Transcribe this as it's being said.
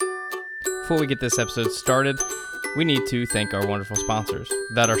before we get this episode started, we need to thank our wonderful sponsors.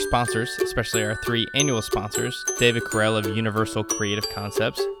 Without our sponsors, especially our 3 annual sponsors, David Carell of Universal Creative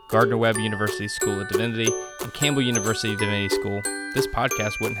Concepts, Gardner-Webb University School of Divinity, and Campbell University Divinity School, this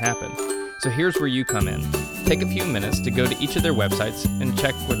podcast wouldn't happen. So here's where you come in. Take a few minutes to go to each of their websites and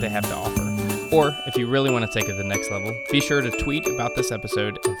check what they have to offer. Or, if you really want to take it to the next level, be sure to tweet about this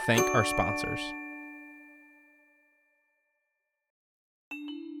episode and thank our sponsors.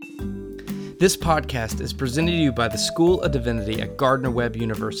 This podcast is presented to you by the School of Divinity at Gardner-Webb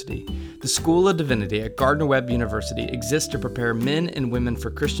University. The School of Divinity at Gardner-Webb University exists to prepare men and women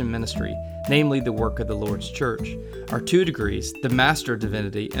for Christian ministry, namely the work of the Lord's Church. Our 2 degrees, the Master of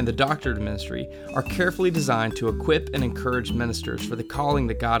Divinity and the Doctorate of Ministry, are carefully designed to equip and encourage ministers for the calling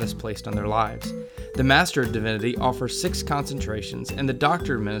that God has placed on their lives. The Master of Divinity offers 6 concentrations, and the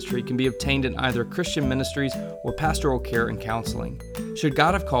Doctorate of Ministry can be obtained in either Christian ministries or pastoral care and counseling. Should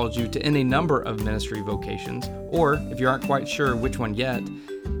God have called you to any number of ministry vocations, or if you aren't quite sure which one yet,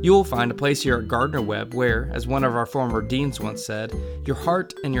 you will find a place here at Gardner-Webb where, as one of our former deans once said, your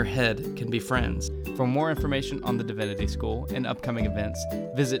heart and your head can be friends. For more information on the Divinity School and upcoming events,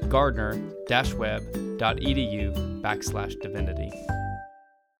 visit gardner-webb.edu/divinity.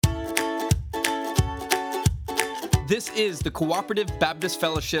 This is the Cooperative Baptist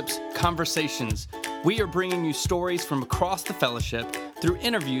Fellowship's Conversations. We are bringing you stories from across the fellowship through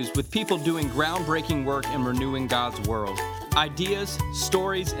interviews with people doing groundbreaking work in renewing God's world. Ideas,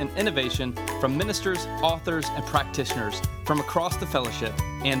 stories, and innovation from ministers, authors, and practitioners from across the fellowship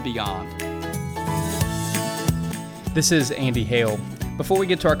and beyond. This is Andy Hale. Before we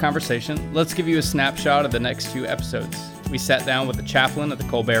get to our conversation, let's give you a snapshot of the next few episodes. We sat down with the chaplain of the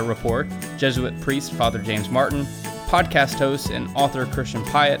Colbert Report, Jesuit priest Father James Martin, podcast host and author Christian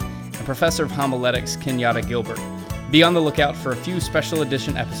Pyatt, and professor of homiletics Kenyatta Gilbert. Be on the lookout for a few special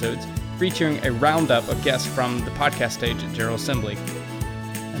edition episodes featuring a roundup of guests from the podcast stage at General Assembly.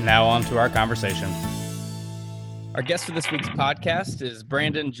 And now on to our conversation. Our guest for this week's podcast is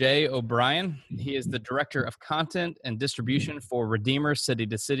Brandon J. O'Brien. He is the Director of Content and Distribution for Redeemer City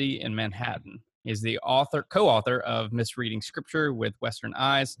to City in Manhattan. He is the co-author of Misreading Scripture with Western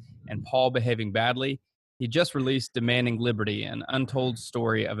Eyes and Paul Behaving Badly. He just released Demanding Liberty, an untold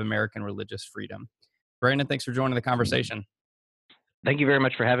story of American religious freedom. Brandon, thanks for joining the conversation. Thank you very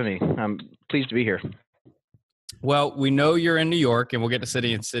much for having me. I'm pleased to be here. Well, we know you're in New York, and we'll get to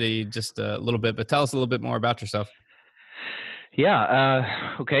City and City just a little bit, but tell us a little bit more about yourself.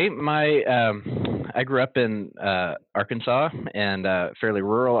 Yeah. Okay. I grew up in Arkansas, and fairly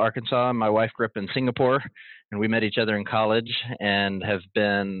rural Arkansas. My wife grew up in Singapore, and we met each other in college, and have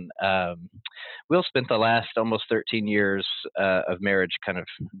been. We'll spent the last almost 13 years of marriage, kind of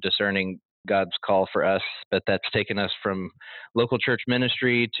discerning God's call for us, but that's taken us from local church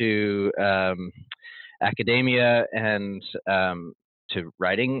ministry to academia and to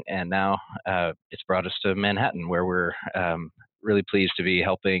writing, and now it's brought us to Manhattan, where we're really pleased to be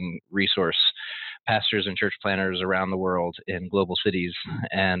helping resource pastors and church planners around the world in global cities.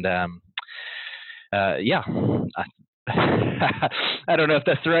 And I don't know if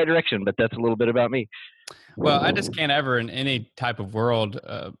that's the right direction, but that's a little bit about me. Well, I just can't ever in any type of world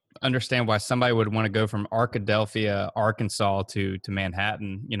understand why somebody would want to go from Arkadelphia, Arkansas to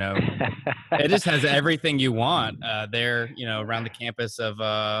Manhattan. You know, it just has everything you want there, you know, around the campus of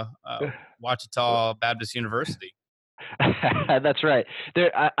Ouachita Baptist University. That's right.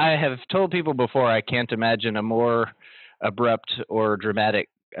 I have told people before I can't imagine a more abrupt or dramatic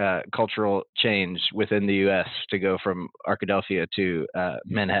cultural change within the U.S. to go from Arkadelphia to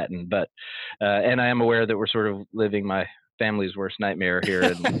Manhattan, but and I am aware that we're sort of living my family's worst nightmare here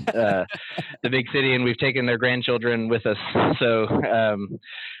in the big city, and we've taken their grandchildren with us. So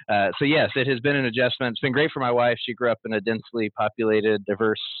yes, it has been an adjustment. It's been great for my wife. She grew up in a densely populated,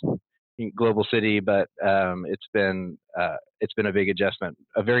 diverse global city, but it's been a big adjustment,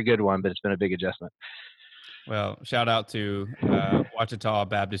 a very good one, but it's been a big adjustment. Well, shout out to Ouachita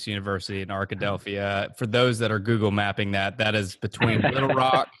Baptist University in Arkadelphia. For those that are Google mapping that is between Little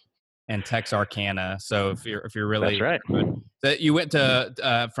Rock and Texarkana. So if you're really, that's right. That you went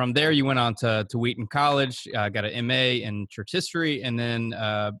to from there, you went on to Wheaton College, got an MA in church history, and then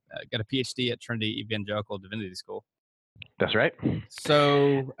got a PhD at Trinity Evangelical Divinity School. That's right.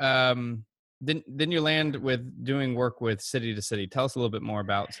 So then you land with doing work with City to City. Tell us a little bit more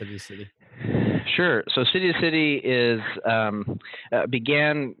about City to City. Sure. So City to City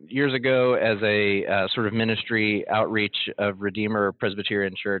began years ago as a sort of ministry outreach of Redeemer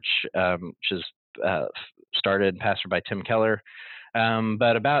Presbyterian Church, which is started and pastored by Tim Keller.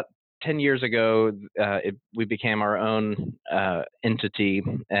 But about 10 years ago, we became our own entity,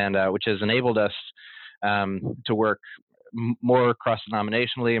 and which has enabled us to work more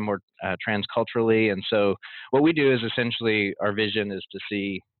cross-denominationally and more transculturally. And so what we do is essentially, our vision is to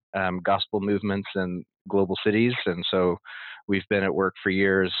see gospel movements in global cities. And so we've been at work for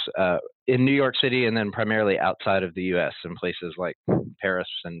years in New York City, and then primarily outside of the U.S. in places like Paris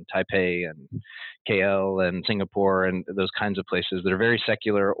and Taipei and KL and Singapore and those kinds of places that are very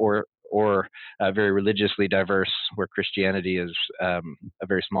secular or very religiously diverse, where Christianity is a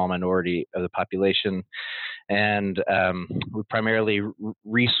very small minority of the population. And we primarily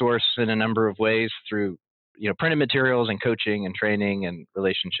resource in a number of ways through printed materials and coaching and training and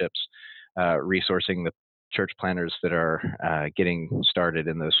relationships, resourcing the church planners that are getting started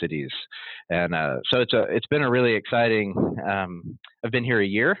in those cities. And so it's been a really exciting. I've been here a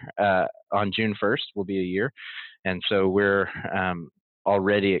year. On June 1st will be a year, and so we're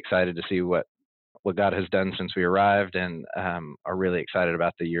already excited to see what God has done since we arrived, and are really excited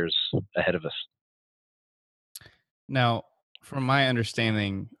about the years ahead of us. Now, from my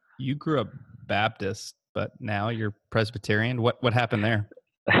understanding, you grew up Baptist, but now you're Presbyterian. What happened there?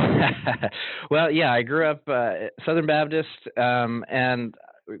 Well, yeah, I grew up Southern Baptist, and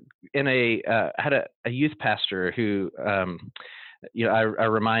had a youth pastor who, I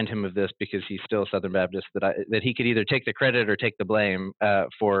remind him of this because he's still Southern Baptist, that he could either take the credit or take the blame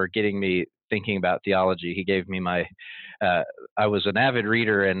for getting me thinking about theology. He gave me I was an avid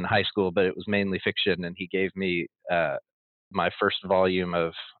reader in high school, but it was mainly fiction, and he gave me my first volume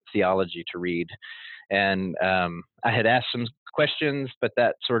of theology to read. And I had asked some questions, but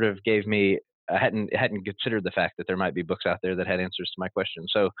that sort of gave me, I hadn't considered the fact that there might be books out there that had answers to my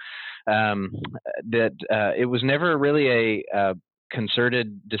questions. So it was never really a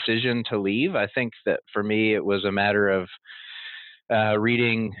concerted decision to leave. I think that for me, it was a matter of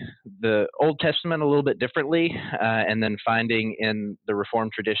reading the Old Testament a little bit differently, and then finding in the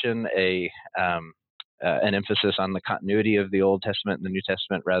Reformed tradition an emphasis on the continuity of the Old Testament and the New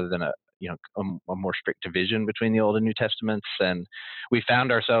Testament, rather than a more strict division between the Old and New Testaments. And we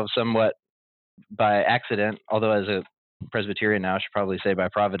found ourselves somewhat by accident, although as a Presbyterian now, I should probably say by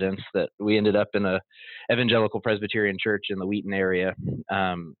providence, that we ended up in a evangelical Presbyterian church in the Wheaton area,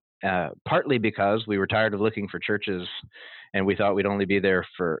 partly because we were tired of looking for churches, and we thought we'd only be there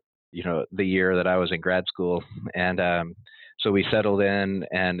for the year that I was in grad school. And so we settled in,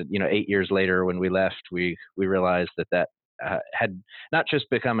 and 8 years later, when we left, we realized that had not just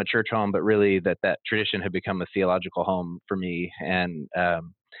become a church home, but really that tradition had become a theological home for me. And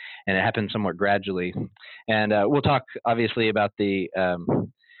it happened somewhat gradually. And we'll talk obviously about the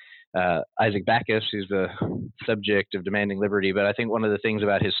Isaac Backus, who's the subject of Demanding Liberty. But I think one of the things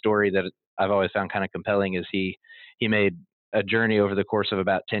about his story that I've always found kind of compelling is he made a journey over the course of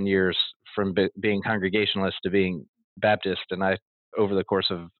about 10 years from being Congregationalist to being Baptist. And I, over the course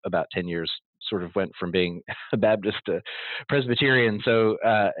of about 10 years, sort of went from being a Baptist to Presbyterian. So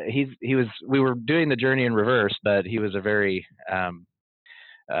we were doing the journey in reverse, but he was a very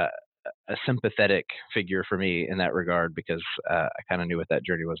a sympathetic figure for me in that regard, because I kind of knew what that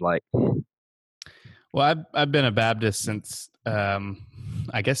journey was like. Well, I've been a Baptist since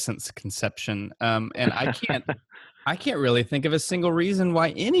I guess since conception, and I can't really think of a single reason why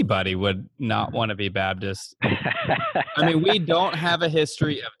anybody would not want to be Baptist. I mean, we don't have a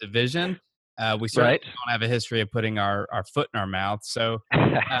history of division. We certainly don't have a history of putting our foot in our mouth. So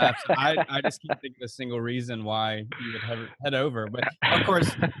I just can't think of a single reason why you would head over. But of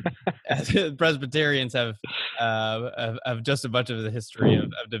course, Presbyterians have just as much of the history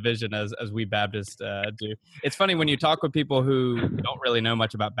of division as we Baptists do. It's funny when you talk with people who don't really know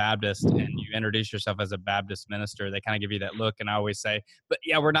much about Baptist and you introduce yourself as a Baptist minister, they kind of give you that look. And I always say, but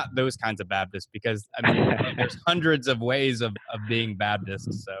yeah, we're not those kinds of Baptists, because I mean, there's hundreds of ways of being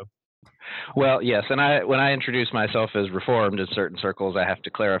Baptist. So. Well, yes, and when I introduce myself as Reformed in certain circles, I have to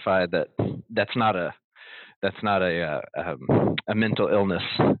clarify that that's not a mental illness.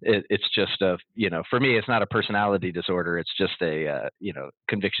 It's just for me, it's not a personality disorder. It's just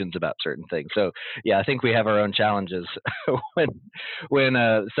convictions about certain things. So yeah, I think we have our own challenges when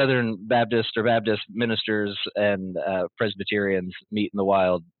Southern Baptist or Baptist ministers and Presbyterians meet in the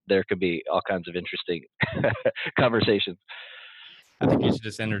wild. There could be all kinds of interesting conversations. I think you should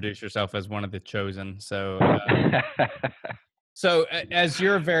just introduce yourself as one of the chosen. So, as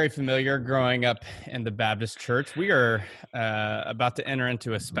you're very familiar growing up in the Baptist church, we are about to enter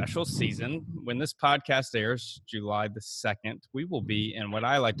into a special season. When this podcast airs, July the 2nd, we will be in what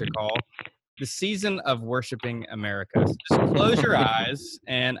I like to call the season of worshiping America. So just close your eyes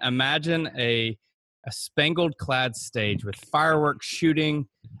and imagine a a spangled clad stage with fireworks shooting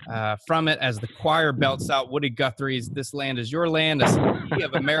from it as the choir belts out Woody Guthrie's "This Land Is Your Land," a sea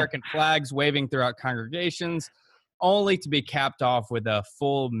of American flags waving throughout congregations, only to be capped off with a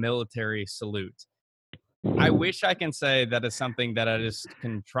full military salute. I wish I can say that is something that I just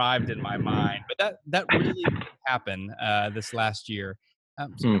contrived in my mind, but that really did happen this last year.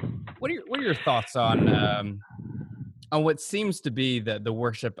 So Hmm. what are your thoughts on what seems to be the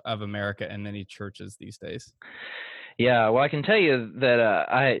worship of America in many churches these days? Yeah, well, I can tell you that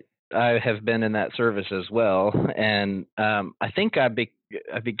I have been in that service as well, and I think I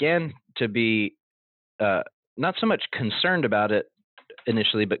began to be uh, not so much concerned about it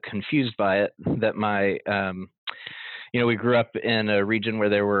initially, but confused by it. That we grew up in a region where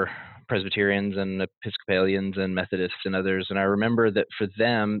there were Presbyterians and Episcopalians and Methodists and others, and I remember that for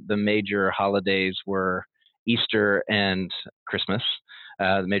them the major holidays were Easter and Christmas,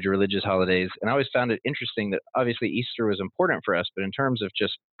 the major religious holidays. And I always found it interesting that obviously Easter was important for us, but in terms of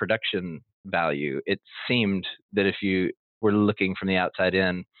just production value, it seemed that if you were looking from the outside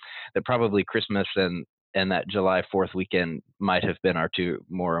in, that probably Christmas and that July 4th weekend might have been our two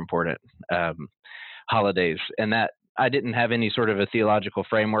more important um, holidays. And that I didn't have any sort of a theological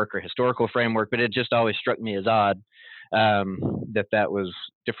framework or historical framework, but it just always struck me as odd that was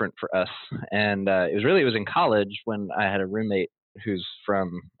different for us. And it was in college when I had a roommate who's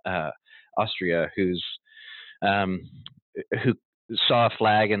from Austria um, who saw a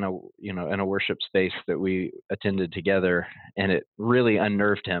flag in a worship space that we attended together, and it really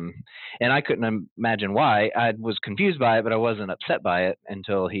unnerved him. And I couldn't imagine why. I was confused by it, but I wasn't upset by it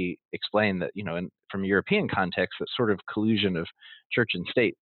until he explained that from a European context, that sort of collusion of church and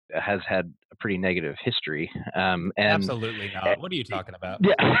state has had a pretty negative history. And Absolutely not. What are you talking about?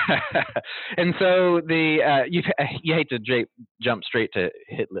 yeah, and so you hate to jump straight to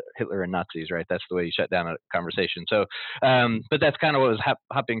Hitler and Nazis, right? That's the way you shut down a conversation. So, but that's kind of what was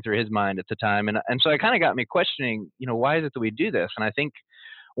hopping through his mind at the time, and so it kind of got me questioning, why is it that we do this? And I think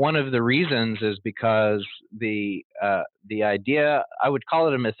one of the reasons is because the idea, I would call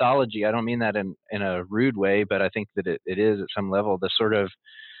it a mythology. I don't mean that in a rude way, but I think that it is at some level the sort of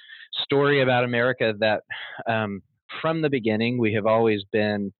story about America that from the beginning we have always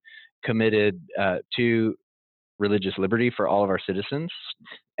been committed to religious liberty for all of our citizens.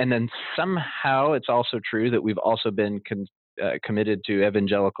 And then somehow it's also true that we've also been committed to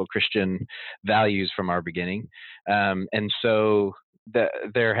evangelical Christian values from our beginning. And so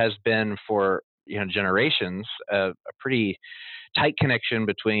there has been for generations a pretty tight connection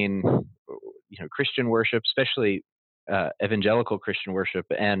between Christian worship, especially evangelical Christian worship,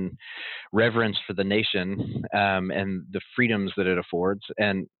 and reverence for the nation, and the freedoms that it affords.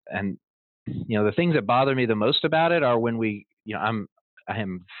 And the things that bother me the most about it are when I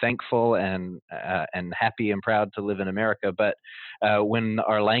am thankful and happy and proud to live in America, but when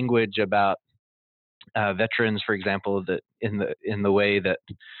our language about veterans, for example, that in the way that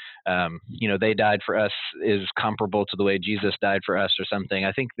they died for us is comparable to the way Jesus died for us or something.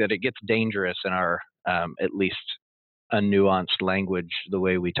 I think that it gets dangerous in our at least unnuanced language, the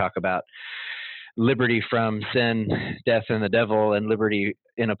way we talk about liberty from sin, death, and the devil, and liberty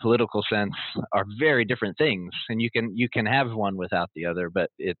in a political sense are very different things. And you can have one without the other, but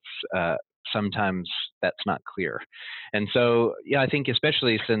it's sometimes that's not clear. And so, yeah, I think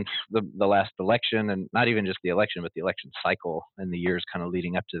especially since the last election, and not even just the election, but the election cycle and the years kind of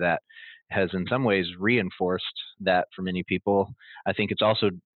leading up to that, has in some ways reinforced that for many people. I think it's also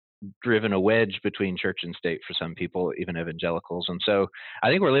driven a wedge between church and state for some people, even evangelicals. And so I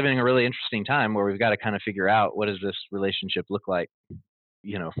think we're living a really interesting time where we've got to kind of figure out, what does this relationship look like,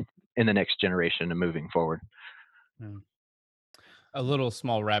 in the next generation and moving forward. Hmm. A little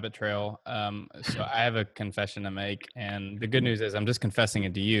small rabbit trail. So I have a confession to make, and the good news is I'm just confessing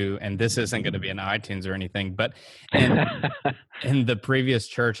it to you, and this isn't going to be in iTunes or anything. But in the previous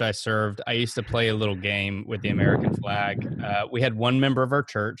church I served, I used to play a little game with the American flag. We had one member of our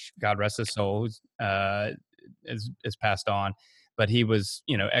church, God rest his soul, who's is passed on, but he was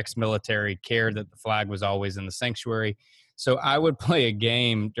ex-military, cared that the flag was always in the sanctuary. So I would play a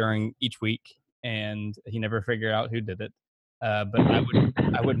game during each week, and he never figured out who did it. But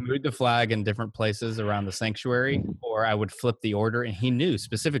I would move the flag in different places around the sanctuary, or I would flip the order, and he knew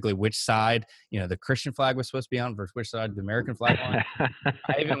specifically which side the Christian flag was supposed to be on versus which side the American flag on.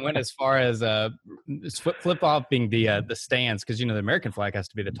 I even went as far as flip flopping the stands, because the American flag has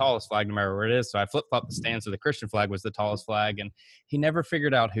to be the tallest flag no matter where it is. So I flip flopped the stands so the Christian flag was the tallest flag, and he never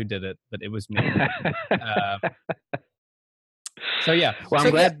figured out who did it, but it was me. So yeah, Well, so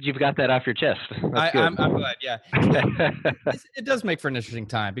I'm yeah, glad you've got that off your chest. That's good. I'm glad. Yeah, so it does make for an interesting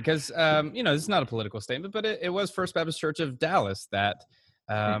time because this is not a political statement, but it was First Baptist Church of Dallas that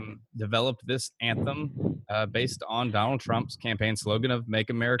developed this anthem based on Donald Trump's campaign slogan of "Make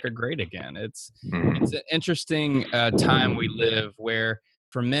America Great Again." It's Mhm. an interesting time we live where,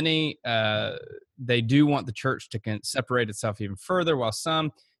 for many, they do want the church to separate itself even further, while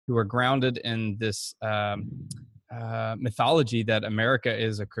some who are grounded in this mythology that America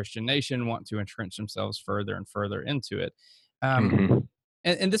is a Christian nation want to entrench themselves further and further into it. Um, Mhm.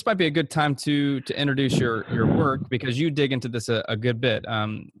 and this might be a good time to introduce your work because you dig into this a good bit.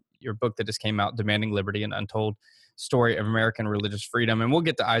 Your book that just came out, "Demanding Liberty: An Untold Story of American Religious Freedom," and we'll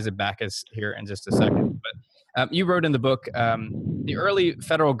get to Isaac Backus here in just a second. But you wrote in the book, the early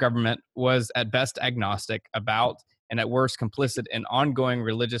federal government was at best agnostic about and at worst complicit in ongoing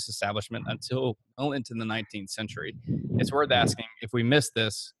religious establishment until well into the 19th century. It's worth asking, if we missed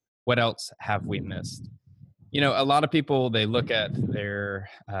this, what else have we missed? A lot of people, they look at their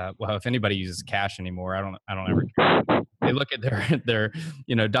well, if anybody uses cash anymore, I don't ever care, but they look at their their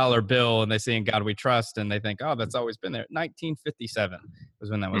dollar bill and they say "In God We Trust" and they think, oh, that's always been there. 1957 was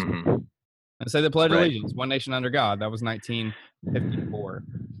when that was put. Mhm. And say the Pledge of Right. Allegiance, one nation under God, that was 1954.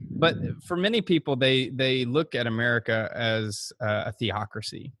 But for many people, they look at America as a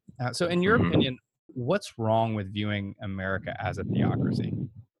theocracy. So in your Mhm. opinion, what's wrong with viewing America as a theocracy?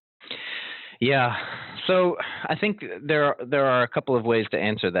 Yeah. So I think there are a couple of ways to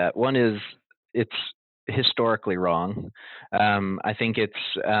answer that. One is it's historically wrong. I think it's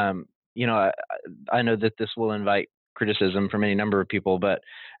you know I know that this will invite criticism from any number of people, but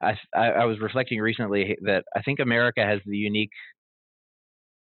I was reflecting recently that I think America has the unique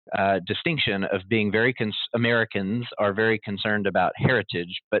distinction of being Americans are very concerned about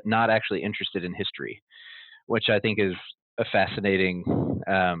heritage, but not actually interested in history, which I think is a fascinating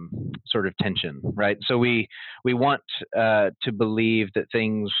sort of tension, right? So we want to believe that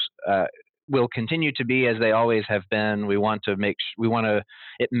things will continue to be as they always have been. We want to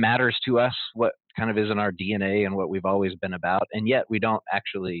it matters to us what kind of is in our DNA and what we've always been about, and yet we don't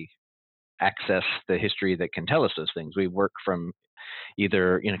actually access the history that can tell us those things. We work from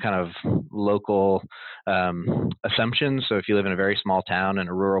either kind of local assumptions. So if you live in a very small town in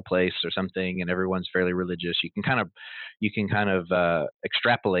a rural place or something, and everyone's fairly religious, you can kind of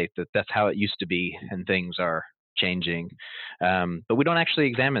extrapolate that that's how it used to be, and things are changing. But we don't actually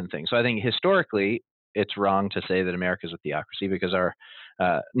examine things. So I think historically, it's wrong to say that America is a theocracy because our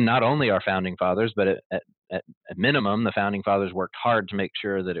not only our founding fathers, but at minimum, the founding fathers worked hard to make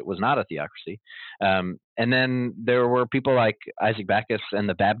sure that it was not a theocracy. And then there were people like Isaac Backus and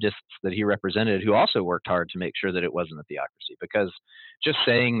the Baptists that he represented who also worked hard to make sure that it wasn't a theocracy. Because just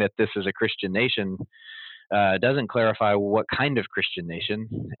saying that this is a Christian nation doesn't clarify what kind of Christian nation.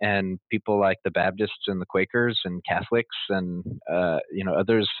 And people like the Baptists and the Quakers and Catholics and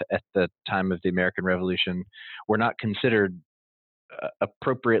others at the time of the American Revolution were not considered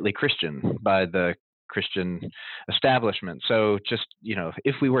appropriately Christian by the Christian establishment. So just,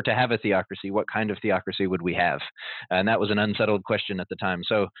 if we were to have a theocracy, what kind of theocracy would we have? And that was an unsettled question at the time.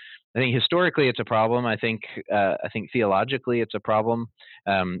 So I think historically it's a problem. I think theologically it's a problem.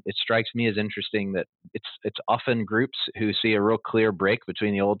 It strikes me as interesting that it's often groups who see a real clear break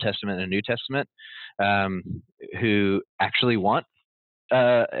between the Old Testament and New Testament, um, who actually want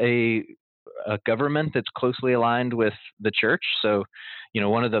a government that's closely aligned with the church. So,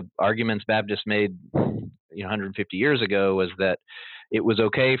 one of the arguments Baptists made, 150 years ago was that it was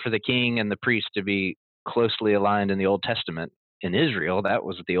okay for the king and the priest to be closely aligned in the Old Testament. In Israel, that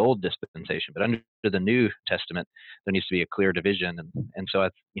was the old dispensation, but under the New Testament, there needs to be a clear division. And so,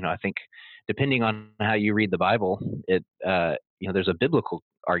 I think depending on how you read the Bible, there's a biblical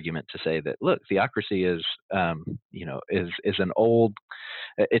argument to say that look, theocracy is an old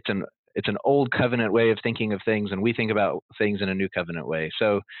it's an old covenant way of thinking of things, and we think about things in a new covenant way.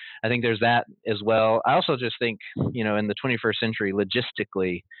 So I think there's that as well. I also just think, in the 21st century,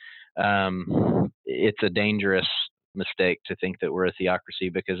 logistically, it's a dangerous mistake to think that we're a theocracy,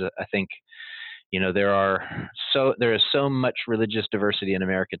 because I think, there is so much religious diversity in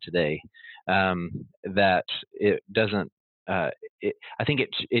America today, that it doesn't. I think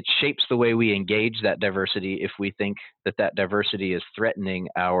it shapes the way we engage that diversity if we think that diversity is threatening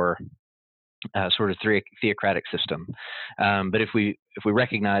our sort of theocratic system. But if we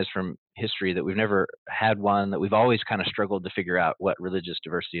recognize from history that we've never had one, that we've always kind of struggled to figure out what religious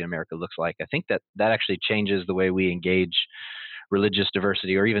diversity in America looks like, I think that actually changes the way we engage religious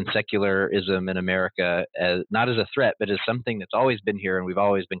diversity or even secularism in America, as not as a threat, but as something that's always been here, and we've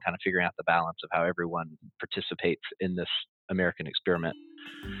always been kind of figuring out the balance of how everyone participates in this American experiment.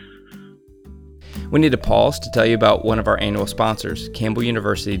 We need to pause to tell you about one of our annual sponsors, Campbell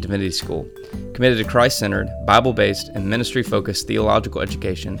University Divinity School. Committed to Christ-centered, Bible-based, and ministry-focused theological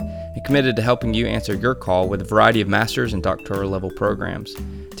education, and committed to helping you answer your call with a variety of master's and doctoral level programs.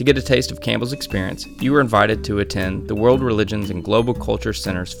 To get a taste of Campbell's experience, you were invited to attend the World Religions and Global Culture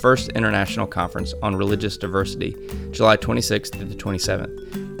Center's first International Conference on Religious Diversity, July 26th to the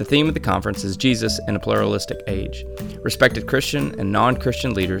 27th. The theme of the conference is Jesus in a Pluralistic Age. Respected Christian and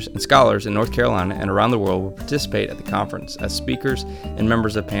non-Christian leaders and scholars in North Carolina and around the world will participate at the conference as speakers and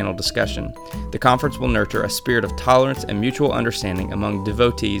members of panel discussion. The conference will nurture a spirit of tolerance and mutual understanding among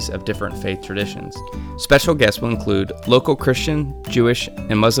devotees of different faith traditions. Special guests will include local Christian, Jewish,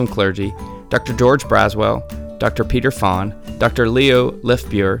 and Muslim clergy, Dr. George Braswell, Dr. Peter Fawn, Dr. Leo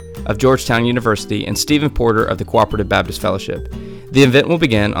Lifbuer of Georgetown University, and Stephen Porter of the Cooperative Baptist Fellowship. The event will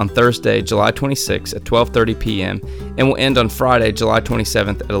begin on Thursday, July 26 at 12:30 p.m. and will end on Friday, July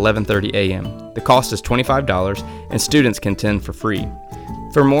 27th at 11:30 a.m. The cost is $25 and students can attend for free.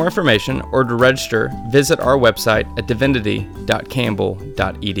 For more information or to register, visit our website at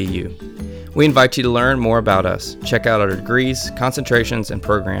divinity.campbell.edu. We invite you to learn more about us. Check out our degrees, concentrations, and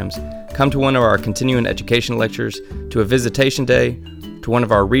programs. Come to one of our continuing education lectures, to a visitation day, to one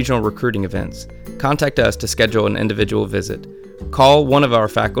of our regional recruiting events. Contact us to schedule an individual visit. Call one of our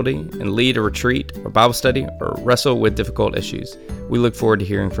faculty and lead a retreat or Bible study or wrestle with difficult issues. We look forward to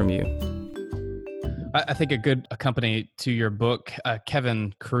hearing from you. I think a good accompany to your book,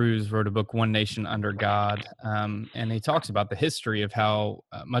 Kevin Cruz wrote a book, One Nation Under God, and he talks about the history of how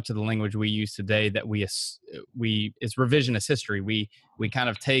much of the language we use today that is revisionist history. We kind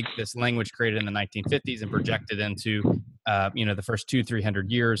of take this language created in the 1950s and project it into the first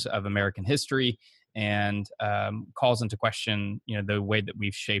 200-300 years of American history, and calls into question the way that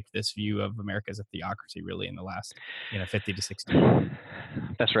we've shaped this view of America as a theocracy really in the last 50 to 60 years.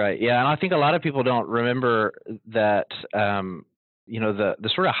 That's right. Yeah, and I think a lot of people don't remember that the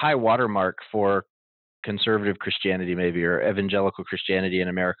sort of high watermark for conservative Christianity, maybe, or evangelical Christianity in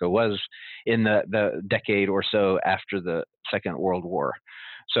America was in the decade or so after the Second World War.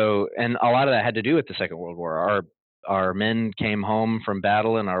 So, and a lot of that had to do with the Second World War. Our men came home from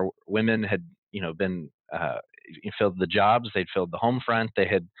battle, and our women had been filled the jobs. They'd filled the home front. They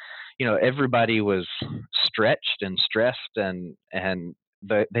had, everybody was stretched and stressed, and they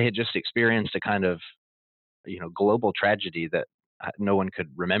had just experienced a kind of global tragedy that no one could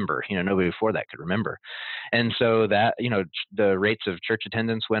remember. Nobody before that could remember. And so that the rates of church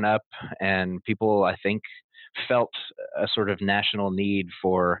attendance went up, and people, I think, felt a sort of national need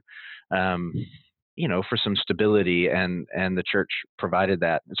for for some stability, and the church provided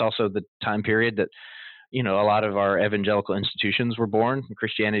that. It's also the time period that a lot of our evangelical institutions were born,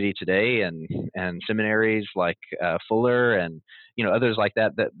 Christianity Today and seminaries like Fuller and others like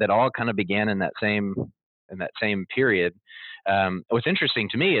that all kind of began in that same period. What's interesting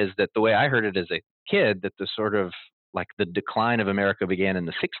to me is that the way I heard it as a kid, that the sort of like the decline of America began in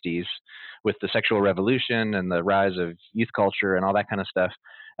the 60s with the sexual revolution and the rise of youth culture and all that kind of stuff.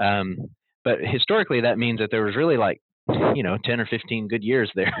 But historically, that means that there was really like 10 or 15 good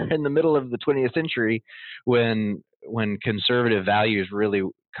years there in the middle of the 20th century when conservative values really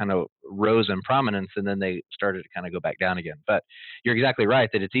kind of rose in prominence, and then they started to kind of go back down again. But you're exactly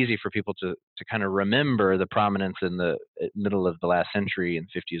right that it's easy for people to kind of remember the prominence in the middle of the last century in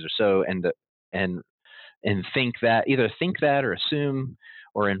the 50s or so, and think that or assume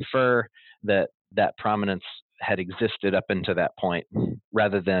or infer that prominence had existed up until that point,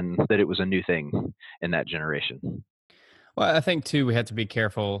 rather than that it was a new thing in that generation. Well, I think too we have to be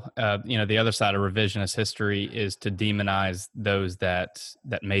careful. The other side of revisionist history is to demonize those that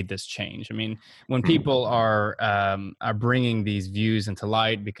made this change. I mean, when people are bringing these views into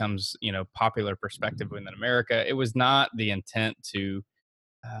light, becomes popular perspective within America. It was not the intent to.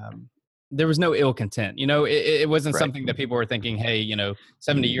 There was no ill content. It wasn't Right. something that people were thinking, hey,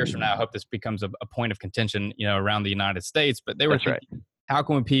 70 years from now, I hope this becomes a point of contention, around the United States. But they were That's thinking, right. how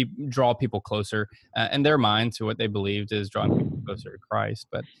can we draw people closer in their mind to what they believed is drawing people closer to Christ?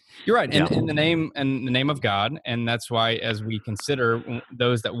 But you're right, Yeah. in the name of God, and that's why as we consider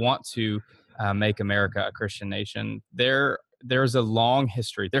those that want to make America a Christian nation, there's a long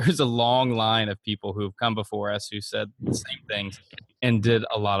history. There's a long line of people who have come before us who said the same things and did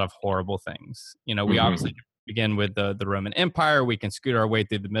a lot of horrible things. We obviously begin with the Roman Empire. We can scoot our way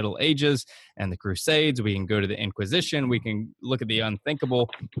through the Middle Ages and the Crusades. We can go to the Inquisition. We can look at the unthinkable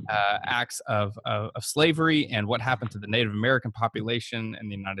acts of slavery and what happened to the Native American population in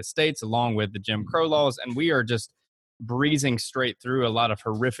the United States, along with the Jim Crow laws. And we are just breezing straight through a lot of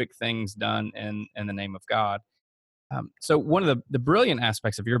horrific things done in the name of God. So one of the brilliant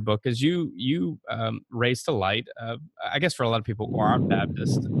aspects of your book is you raised to light, I guess for a lot of people who aren't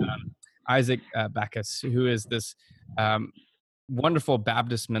Baptist, Isaac Backus, who is this um, wonderful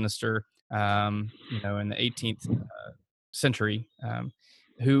Baptist minister, in the 18th century,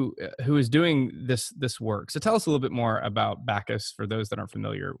 who is doing this work. So tell us a little bit more about Backus for those that aren't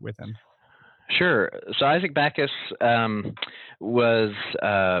familiar with him. Sure. So Isaac Backus was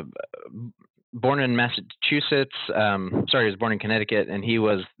born in Massachusetts. Sorry, he was born in Connecticut, and he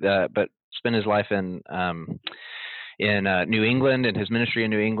was, but spent his life in New England, in his ministry in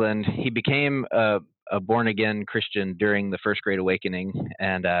New England. He became a born again Christian during the First Great Awakening,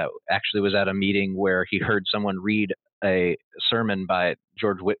 and actually was at a meeting where he heard someone read a sermon by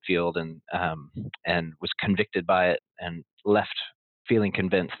George Whitefield, and was convicted by it, and left feeling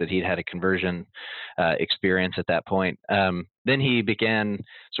convinced that he'd had a conversion experience at that point. Then he began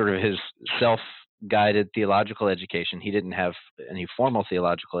sort of his self-guided theological education. He didn't have any formal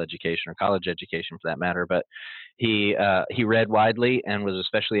theological education or college education for that matter, but he read widely and was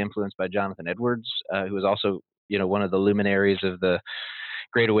especially influenced by Jonathan Edwards, who was also one of the luminaries of the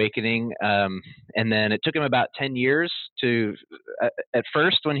Great Awakening. And then it took him about 10 years to, at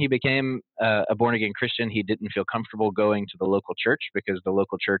first, when he became a born again Christian, he didn't feel comfortable going to the local church because the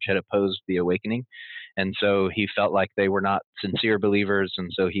local church had opposed the awakening. And so he felt like they were not sincere believers. And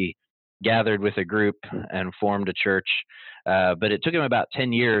so he gathered with a group and formed a church. But it took him about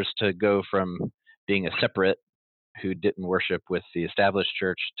 10 years to go from being a separate who didn't worship with the established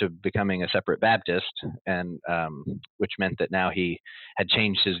church to becoming a separate Baptist, and which meant that now he had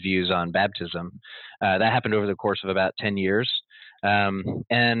changed his views on baptism. That happened over the course of about 10 years.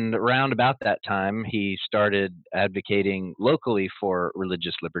 And around about that time, he started advocating locally for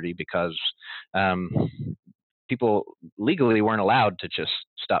religious liberty because people legally weren't allowed to just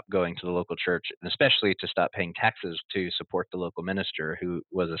stop going to the local church, and especially to stop paying taxes to support the local minister who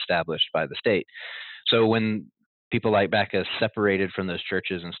was established by the state. So when people like Backus separated from those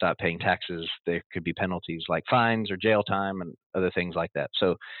churches and stopped paying taxes, there could be penalties like fines or jail time and other things like that.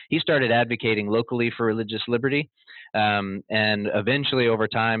 So he started advocating locally for religious liberty. And eventually, over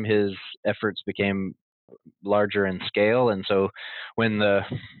time, his efforts became larger in scale. And so when the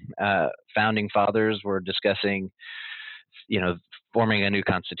founding fathers were discussing, forming a new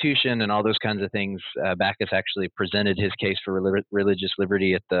constitution and all those kinds of things, Backus actually presented his case for religious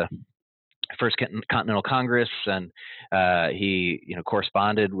liberty at the First Continental Congress, and he,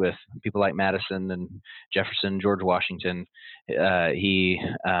 corresponded with people like Madison and Jefferson, George Washington. He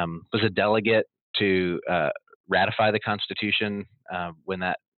was a delegate to ratify the Constitution when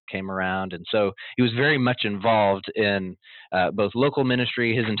that came around, and so he was very much involved in both local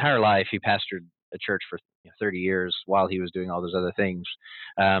ministry. His entire life, he pastored a church for 30 years while he was doing all those other things.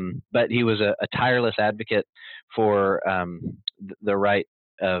 But he was a tireless advocate for the right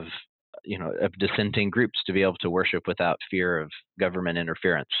of dissenting groups to be able to worship without fear of government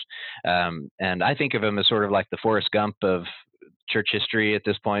interference. And I think of him as sort of like the Forrest Gump of church history at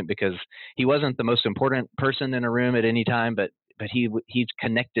this point, because he wasn't the most important person in a room at any time, but he's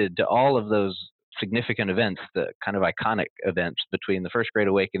connected to all of those significant events, the kind of iconic events between the First Great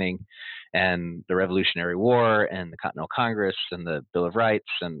Awakening and the Revolutionary War and the Continental Congress and the Bill of Rights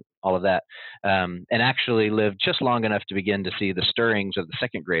and all of that, and actually lived just long enough to begin to see the stirrings of the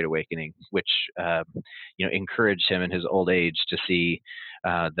Second Great Awakening, which encouraged him in his old age to see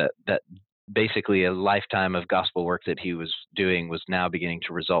that basically a lifetime of gospel work that he was doing was now beginning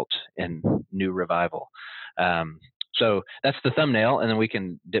to result in new revival. So that's the thumbnail, and then we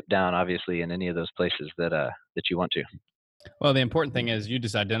can dip down, obviously, in any of those places that you want to. Well, the important thing is you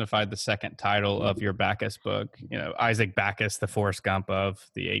just identified the second title of your Backus book, Isaac Backus, the Forrest Gump of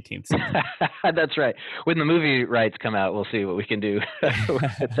the 18th century. That's right. When the movie rights come out, we'll see what we can do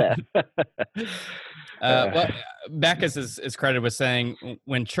with that. Well, Backus is credited with saying,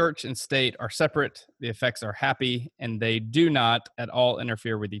 when church and state are separate, the effects are happy, and they do not at all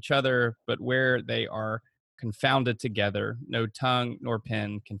interfere with each other, but where they are confounded together, no tongue nor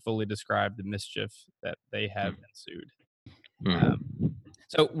pen can fully describe the mischief that they have ensued.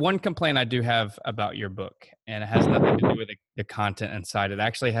 So one complaint I do have about your book, and it has nothing to do with the content inside. It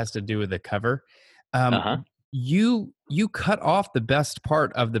actually has to do with the cover. You cut off the best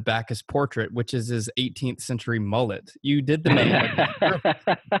part of the Backus portrait, which is his 18th century mullet. You did the mane.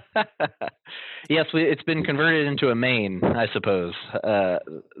 Yes, it's been converted into a mane, I suppose.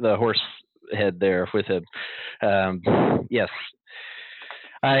 The horse head there with him. Yes,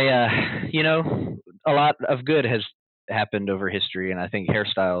 a lot of good has happened over history, and I think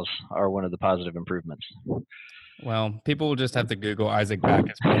hairstyles are one of the positive improvements. Well, people will just have to Google Isaac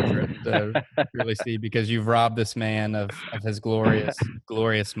Backus portrait to really see, because you've robbed this man of his glorious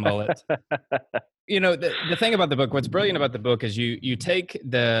mullet. The thing about the book, what's brilliant about the book is you take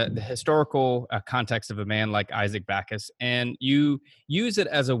the historical context of a man like Isaac Backus, and you use it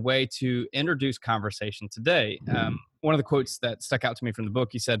as a way to introduce conversation today. One of the quotes that stuck out to me from the book,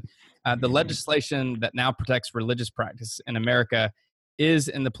 he said, "The legislation that now protects religious practice in America is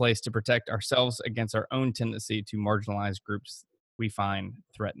in the place to protect ourselves against our own tendency to marginalize groups we find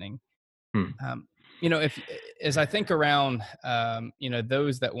threatening." Hmm. Um, if as I think around,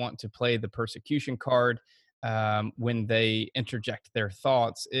 those that want to play the persecution card, when they interject their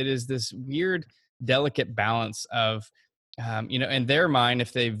thoughts, it is this weird, delicate balance of, in their mind,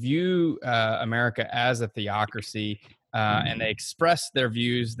 if they view America as a theocracy, and they express their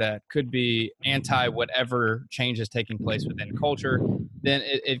views that could be anti whatever change is taking place within culture, then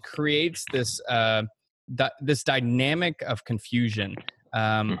it creates this dynamic of confusion,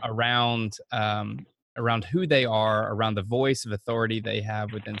 around who they are, around the voice of authority they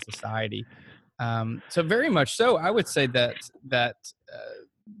have within society. So very much so, I would say that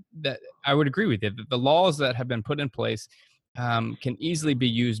I would agree with you that the laws that have been put in place can easily be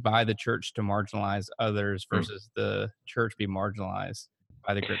used by the church to marginalize others Hmm. versus the church be marginalized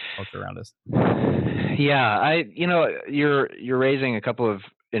by the great culture around us. Yeah, you're raising a couple of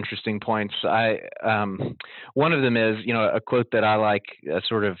interesting points. One of them is, a quote that I like, a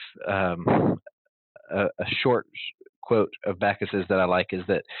sort of a short quote of Backus's that I like, is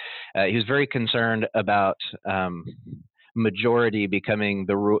that he was very concerned about majority becoming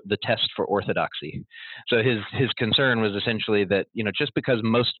the test for orthodoxy. So his concern was essentially that, just because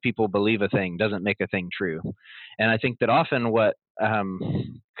most people believe a thing doesn't make a thing true. And I think that often what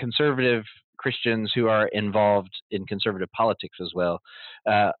conservative Christians who are involved in conservative politics as well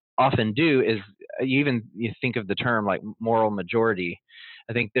often do is, you think of the term like moral majority.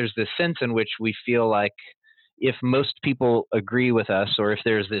 I think there's this sense in which we feel like if most people agree with us, or if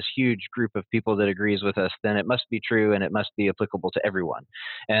there's this huge group of people that agrees with us, then it must be true and it must be applicable to everyone.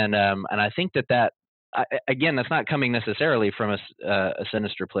 And I think that again, that's not coming necessarily from a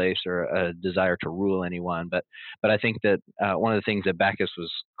sinister place or a desire to rule anyone, but I think that one of the things that Backus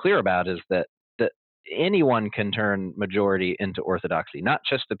was clear about is that anyone can turn majority into orthodoxy, not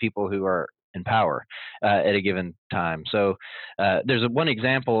just the people who are in power at a given time. So there's one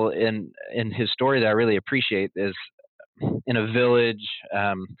example in his story that I really appreciate, is in a village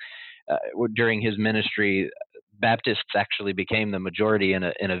during his ministry. Baptists actually became the majority in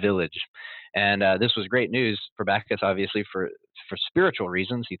a village, and this was great news for Backus, obviously for spiritual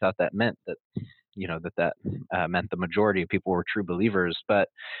reasons. He thought that meant that meant the majority of people were true believers, but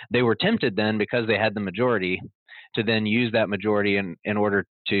they were tempted then, because they had the majority, to then use that majority in order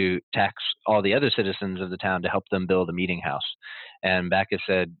to tax all the other citizens of the town to help them build a meeting house. And Backus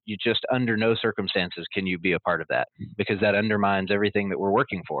said, you just, under no circumstances can you be a part of that, because that undermines everything that we're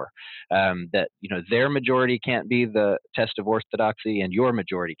working for. That their majority can't be the test of orthodoxy, and your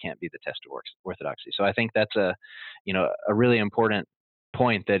majority can't be the test of orthodoxy. So I think that's a really important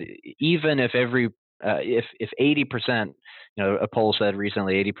point, that even if if 80%, a poll said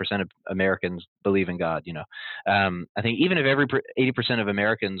recently 80% of Americans believe in God. I think even if 80% of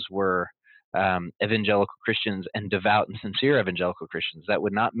Americans were evangelical Christians, and devout and sincere evangelical Christians, that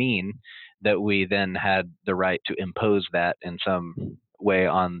would not mean that we then had the right to impose that in some way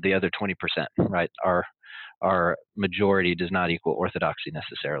on the other 20%. Right? Our majority does not equal orthodoxy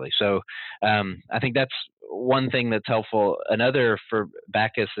necessarily. So I think that's one thing that's helpful. Another for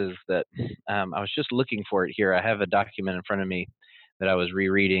Backus is that I was just looking for it here. I have a document in front of me that I was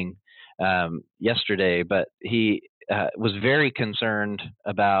rereading yesterday, but he was very concerned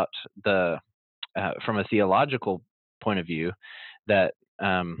about from a theological point of view, that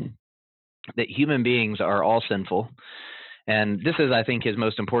that human beings are all sinful. And this is, I think, his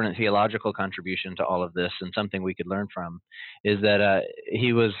most important theological contribution to all of this, and something we could learn from, is that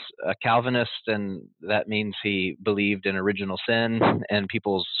he was a Calvinist, and that means he believed in original sin and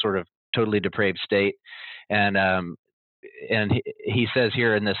people's sort of totally depraved state. And he says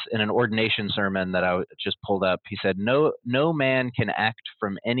here in an ordination sermon that I just pulled up, he said, no man can act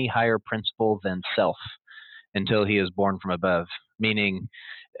from any higher principle than self until he is born from above. Meaning,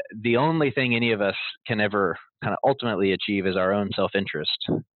 the only thing any of us can ever kind of ultimately achieve is our own self-interest,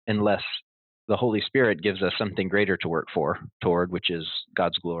 unless the Holy Spirit gives us something greater to work toward, which is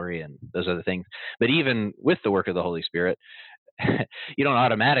God's glory and those other things. But even with the work of the Holy Spirit, you don't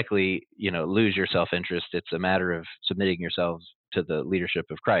automatically, lose your self-interest. It's a matter of submitting yourselves to the leadership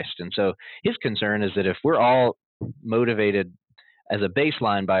of Christ. And so his concern is that if we're all motivated as a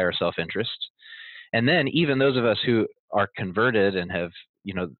baseline by our self-interest, And then even those of us who are converted and have,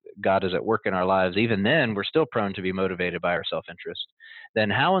 God is at work in our lives, even then we're still prone to be motivated by our self-interest. Then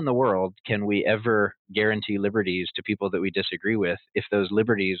how in the world can we ever guarantee liberties to people that we disagree with if those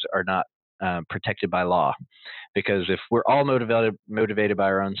liberties are not protected by law? Because if we're all motivated by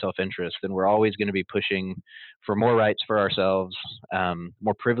our own self-interest, then we're always going to be pushing for more rights for ourselves,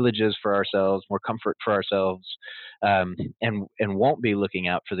 more privileges for ourselves, more comfort for ourselves, and won't be looking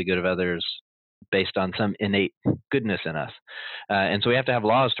out for the good of others based on some innate goodness in us. And so we have to have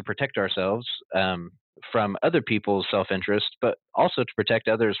laws to protect ourselves from other people's self-interest, but also to protect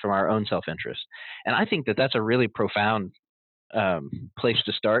others from our own self-interest. And I think that that's a really profound place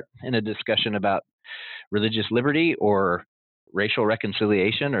to start in a discussion about religious liberty or racial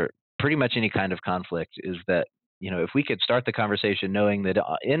reconciliation or pretty much any kind of conflict, is that, if we could start the conversation knowing that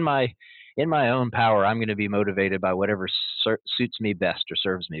in my own power, I'm going to be motivated by whatever suits me best or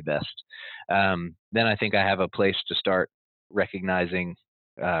serves me best, then I think I have a place to start recognizing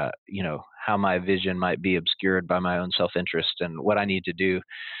how my vision might be obscured by my own self-interest and what I need to do,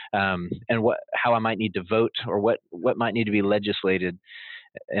 and how I might need to vote, or what might need to be legislated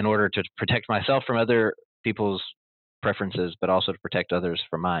in order to protect myself from other people's preferences, but also to protect others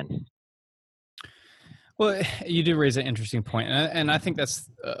from mine. Well, you do raise an interesting point, and I think that's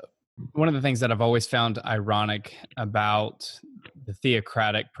one of the things that I've always found ironic about the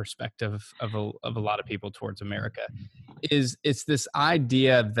theocratic perspective of a lot of people towards America is it's this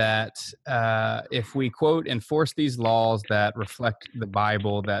idea that if we quote enforce these laws that reflect the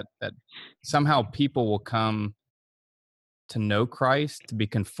Bible, that somehow people will come to know Christ, to be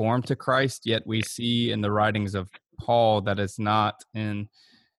conformed to Christ. Yet we see in the writings of Paul that it's not in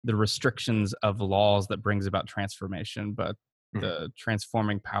the restrictions of laws that brings about transformation, but the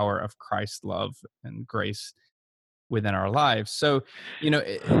transforming power of Christ's love and grace within our lives. So,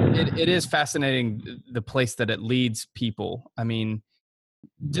 it is fascinating the place that it leads people. I mean,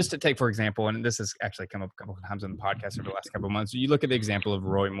 just to take, for example, and this has actually come up a couple of times on the podcast over the last couple of months, you look at the example of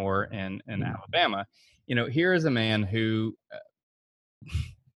Roy Moore in Alabama. Here is a man who,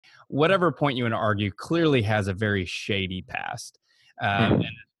 whatever point you want to argue, clearly has a very shady past. And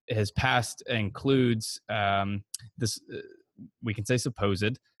his past includes this, we can say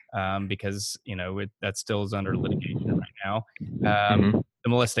supposed, because that still is under litigation right now, the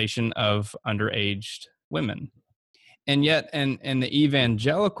molestation of underage women. And yet in the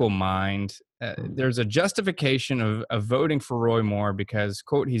evangelical mind, there's a justification of voting for Roy Moore because,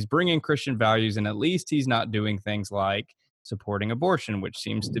 quote, he's bringing Christian values and at least he's not doing things like supporting abortion, which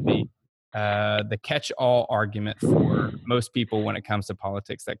seems to be the catch-all argument for most people when it comes to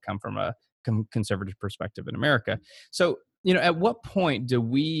politics that come from a conservative perspective in America. So, at what point do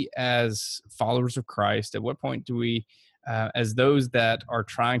we, as followers of Christ, at what point do we, as those that are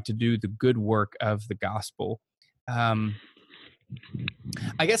trying to do the good work of the gospel, I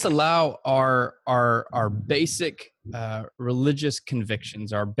guess allow our basic religious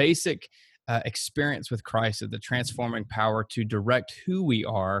convictions, our basic experience with Christ, of the transforming power to direct who we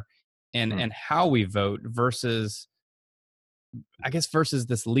are and how we vote versus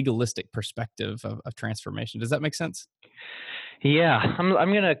this legalistic perspective of transformation. Does that make sense? Yeah, I'm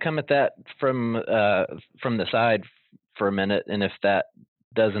going to come at that from the side for a minute, and if that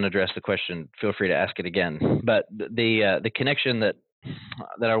doesn't address the question, feel free to ask it again. But the connection that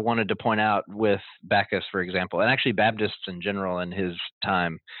I wanted to point out with Backus, for example, and actually Baptists in general in his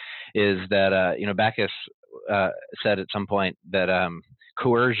time, is that Backus said at some point that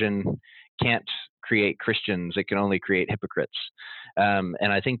coercion can't create Christians; it can only create hypocrites. And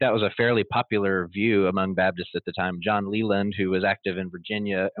I think that was a fairly popular view among Baptists at the time. John Leland, who was active in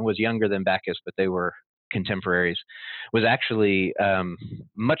Virginia and was younger than Backus, but they were contemporaries, was actually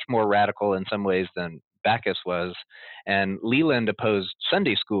much more radical in some ways than Backus was. And Leland opposed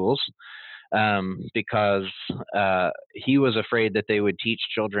Sunday schools because he was afraid that they would teach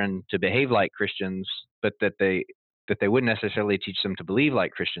children to behave like Christians, but that they wouldn't necessarily teach them to believe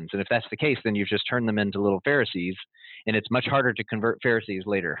like Christians. And if that's the case, then you've just turned them into little Pharisees, and it's much harder to convert Pharisees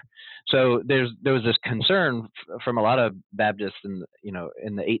later. So there was this concern from a lot of Baptists in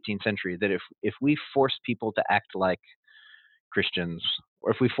the 18th century that if we force people to act like Christians,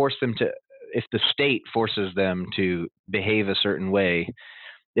 or if the state forces them to behave a certain way,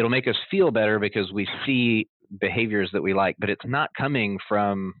 it'll make us feel better because we see behaviors that we like, but it's not coming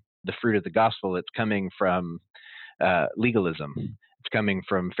from the fruit of the gospel. It's coming from legalism. It's coming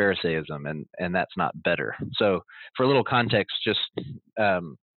from Pharisaism, and that's not better. So for a little context, just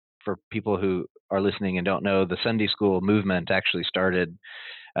for people who are listening and don't know, the Sunday school movement actually started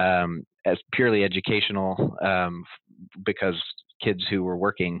as purely educational because kids who were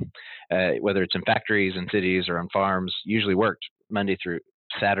working, whether it's in factories and cities or on farms, usually worked Monday through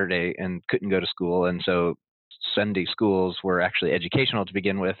Saturday and couldn't go to school. And so Sunday schools were actually educational to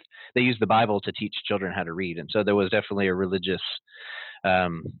begin with. They used the Bible to teach children how to read. And so there was definitely a religious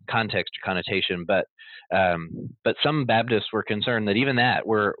context or connotation. But some Baptists were concerned that even that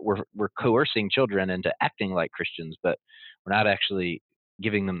we're coercing children into acting like Christians, but we're not actually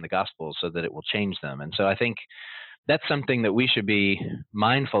giving them the gospel so that it will change them. And so I think that's something that we should be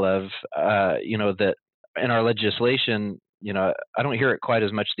mindful of, that in our legislation, I don't hear it quite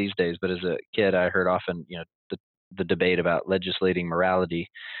as much these days, but as a kid, I heard often, the debate about legislating morality.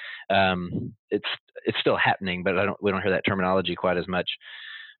 It's still happening, but we don't hear that terminology quite as much.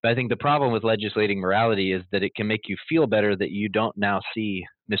 But I think the problem with legislating morality is that it can make you feel better that you don't now see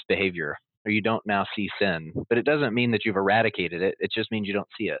misbehavior or you don't now see sin. But it doesn't mean that you've eradicated it. It just means you don't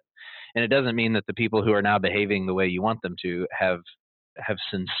see it. And it doesn't mean that the people who are now behaving the way you want them to have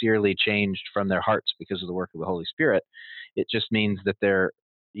sincerely changed from their hearts because of the work of the Holy Spirit. It just means that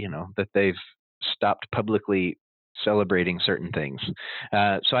that they've stopped publicly celebrating certain things.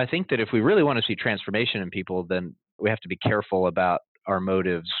 So I think that if we really want to see transformation in people, then we have to be careful about our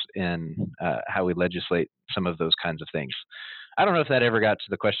motives in how we legislate some of those kinds of things. I don't know if that ever got to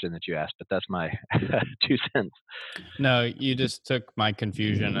the question that you asked, but that's my 2 cents. No, you just took my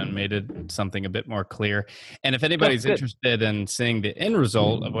confusion and made it something a bit more clear. And if anybody's interested in seeing the end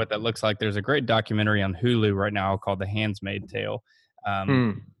result of what that looks like, there's a great documentary on Hulu right now called The Handmaid's Tale.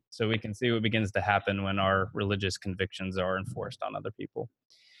 So we can see what begins to happen when our religious convictions are enforced on other people.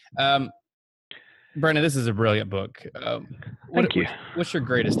 Brandon, this is a brilliant book. Thank you. What's your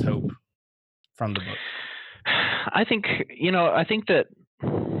greatest hope from the book? I think that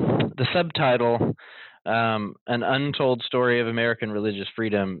the subtitle, An Untold Story of American Religious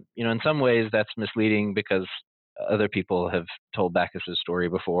Freedom, in some ways that's misleading because other people have told Backus's story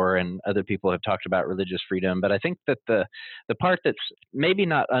before and other people have talked about religious freedom. But I think that the part that's maybe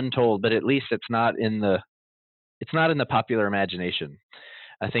not untold, but at least it's not in the popular imagination.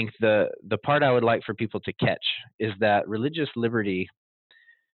 I think the part I would like for people to catch is that religious liberty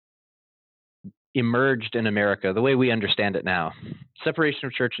emerged in America the way we understand it now. Separation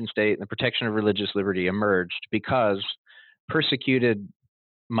of church and state and the protection of religious liberty emerged because persecuted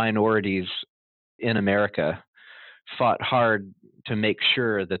minorities in America fought hard to make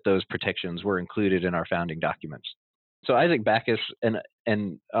sure that those protections were included in our founding documents. So Isaac Backus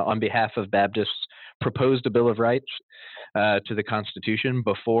and on behalf of Baptists proposed a Bill of Rights to the Constitution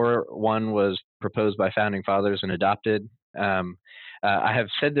before one was proposed by founding fathers and adopted. I have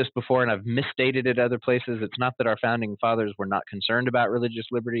said this before and I've misstated it other places. It's not that our founding fathers were not concerned about religious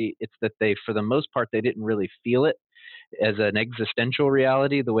liberty. It's that for the most part, they didn't really feel it as an existential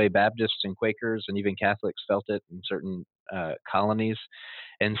reality the way Baptists and Quakers and even Catholics felt it in certain colonies.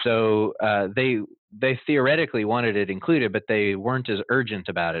 And so they theoretically wanted it included, but they weren't as urgent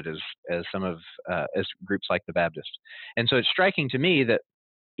about it as some of as groups like the Baptists. And so it's striking to me that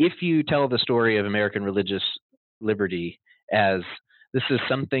if you tell the story of American religious liberty as this is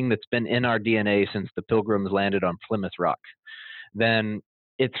something that's been in our DNA since the Pilgrims landed on Plymouth Rock, then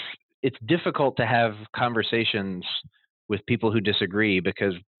it's difficult to have conversations with people who disagree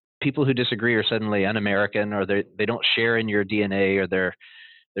because people who disagree are suddenly un-American or they don't share in your DNA or they're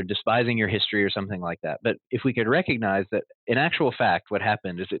despising your history or something like that. But if we could recognize that in actual fact what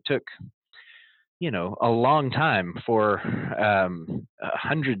happened is it took a long time for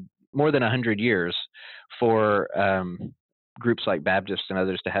more than 100 years for groups like Baptists and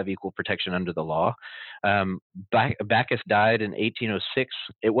others to have equal protection under the law. Backus died in 1806.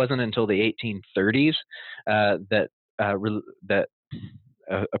 It wasn't until the 1830s that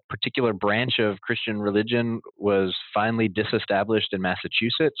a particular branch of Christian religion was finally disestablished in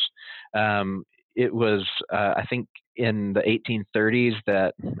Massachusetts. It was, I think, in the 1830s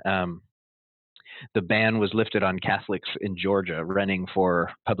that the ban was lifted on Catholics in Georgia running for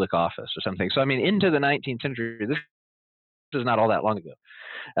public office or something. So, I mean, into the 19th century, this is not all that long ago,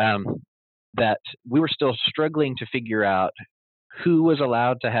 that we were still struggling to figure out who was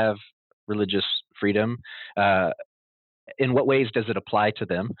allowed to have religious freedom, in what ways does it apply to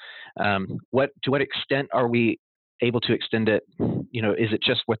them, to what extent are we able to extend it, is it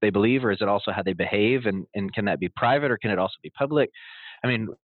just what they believe or is it also how they behave, and can that be private or can it also be public? I mean,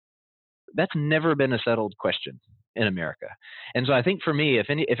 that's never been a settled question in America. And so I think for me,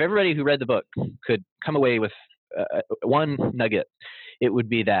 if everybody who read the book could come away with one nugget, it would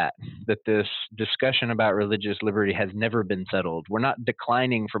be that this discussion about religious liberty has never been settled. We're not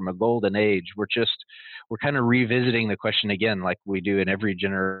declining from a golden age. We're kind of revisiting the question again, like we do in every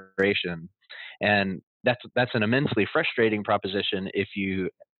generation. And that's an immensely frustrating proposition if you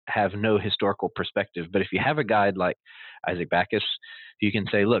have no historical perspective. But if you have a guide like Isaac Backus, you can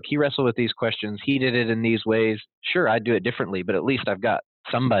say, look, he wrestled with these questions. He did it in these ways. Sure, I'd do it differently, but at least I've got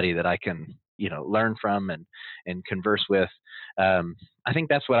somebody that I can, learn from and converse with. I think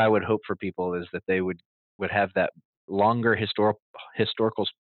that's what I would hope for people, is that they would have that longer historical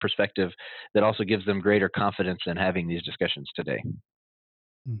perspective that also gives them greater confidence in having these discussions today.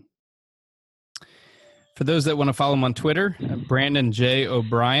 For those that want to follow him on Twitter, Brandon J.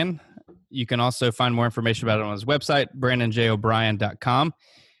 O'Brien. You can also find more information about it on his website, brandonjobrien.com.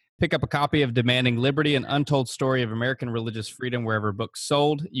 Pick up a copy of Demanding Liberty, an untold story of American religious freedom, wherever books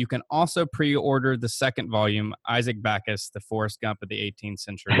sold. You can also pre-order the second volume, Isaac Backus, the Forrest Gump of the 18th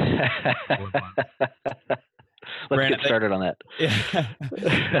century. Let's get started on that.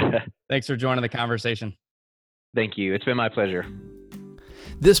 Yeah. Thanks for joining the conversation. Thank you. It's been my pleasure.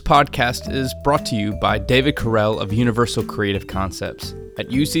 This podcast is brought to you by David Carell of Universal Creative Concepts. At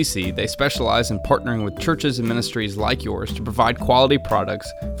UCC, they specialize in partnering with churches and ministries like yours to provide quality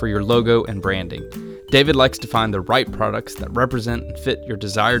products for your logo and branding. David likes to find the right products that represent and fit your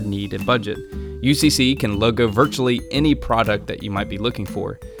desired need and budget. UCC can logo virtually any product that you might be looking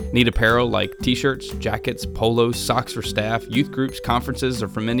for. Need apparel like t-shirts, jackets, polos, socks for staff, youth groups, conferences, or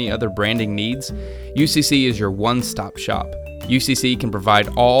from any other branding needs? UCC is your one-stop shop. UCC can provide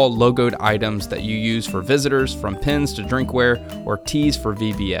all logoed items that you use for visitors, from pins to drinkware or tees for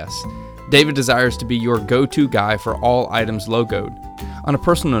VBS. David desires to be your go-to guy for all items logoed. On a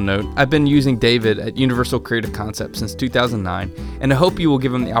personal note, I've been using David at Universal Creative Concepts since 2009, and I hope you will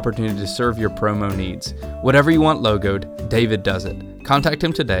give him the opportunity to serve your promo needs. Whatever you want logoed, David does it. Contact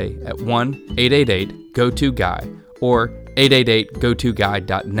him today at 1-888-GO-TO-GUY or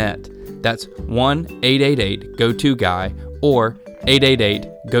 888-GO-TO-GUY.net. That's 1-888-GO-TO-GUY or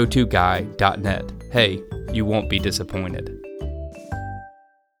 888-GO-TO-GUY.net. Hey, you won't be disappointed.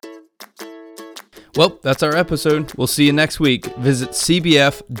 Well, that's our episode. We'll see you next week. Visit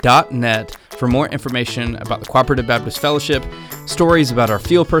cbf.net for more information about the Cooperative Baptist Fellowship, stories about our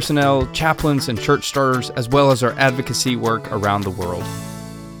field personnel, chaplains, and church starters, as well as our advocacy work around the world.